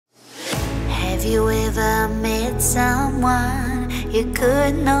ever met someone you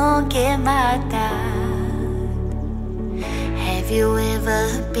could not get mad at? Have you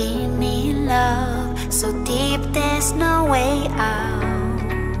ever been in love so deep there's no way out?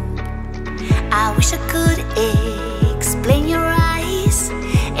 I wish I could explain your eyes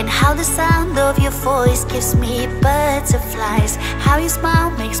and how the sound of your voice gives me butterflies. How your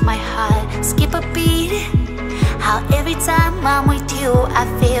smile makes my heart skip a beat. How every time I'm with you I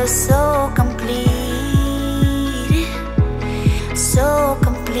feel so complete. So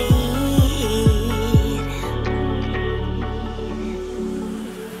complete.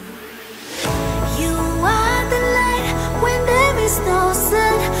 You are the light when there is no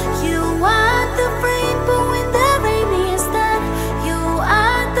sun. You are the rainbow when the rain is done. You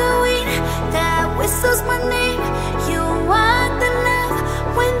are the wind that whistles my name. You are the love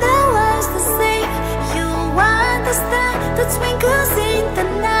when the world's the same. You are the star that twinkles in the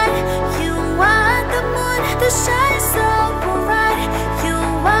night. You are the moon that shines so bright. You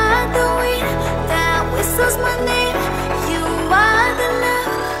are the wind that whistles my name. You are the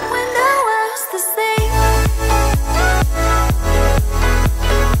love when the world's the same.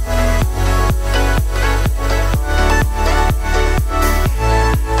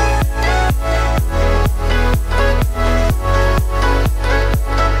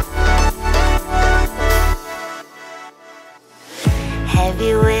 Have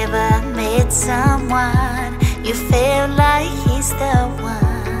you ever met someone you feel like he's the one?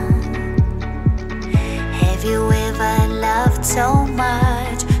 Have you ever loved so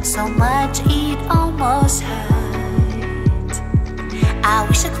much it almost hurt? I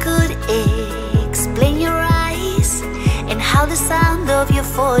wish I could explain your eyes and how the sound of your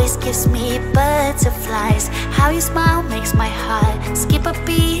voice gives me butterflies. How your smile makes my heart skip a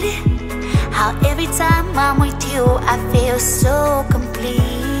beat. How every time I'm with you I feel so complete.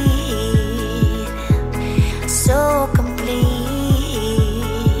 So complete.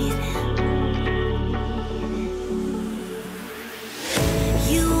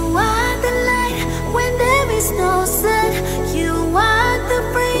 You are the light when there is no sun. You are the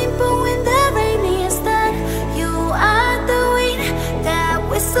rainbow when the rain is done. You are the wind that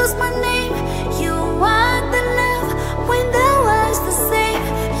whistles my name. You are the love when the world's the same.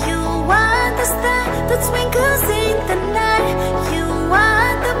 You are the star that twinkles in the night. You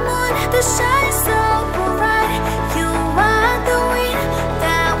are the moon that shines so bright. You are the wind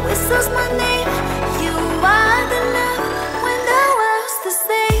that whistles my name. You are the love when the world's the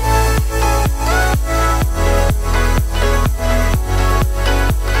same.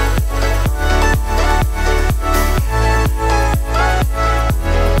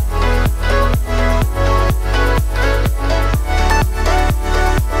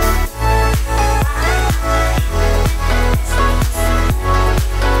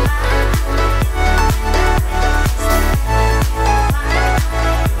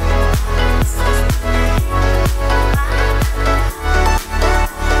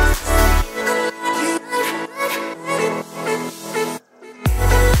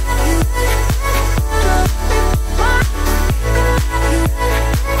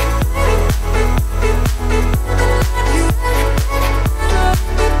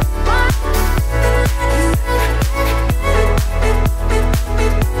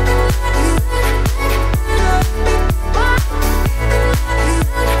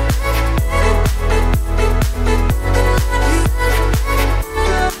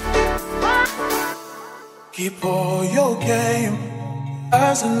 Keep all your game,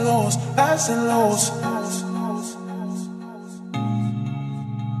 highs and lows, highs and lows.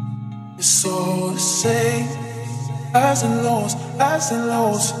 It's all the same, highs and lows, highs and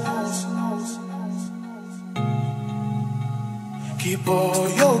lows. Keep all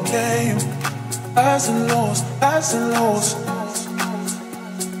your game, highs and lows, highs and lows.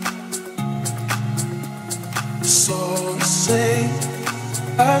 It's all the same,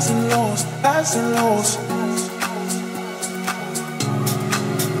 highs and lows, highs and lows.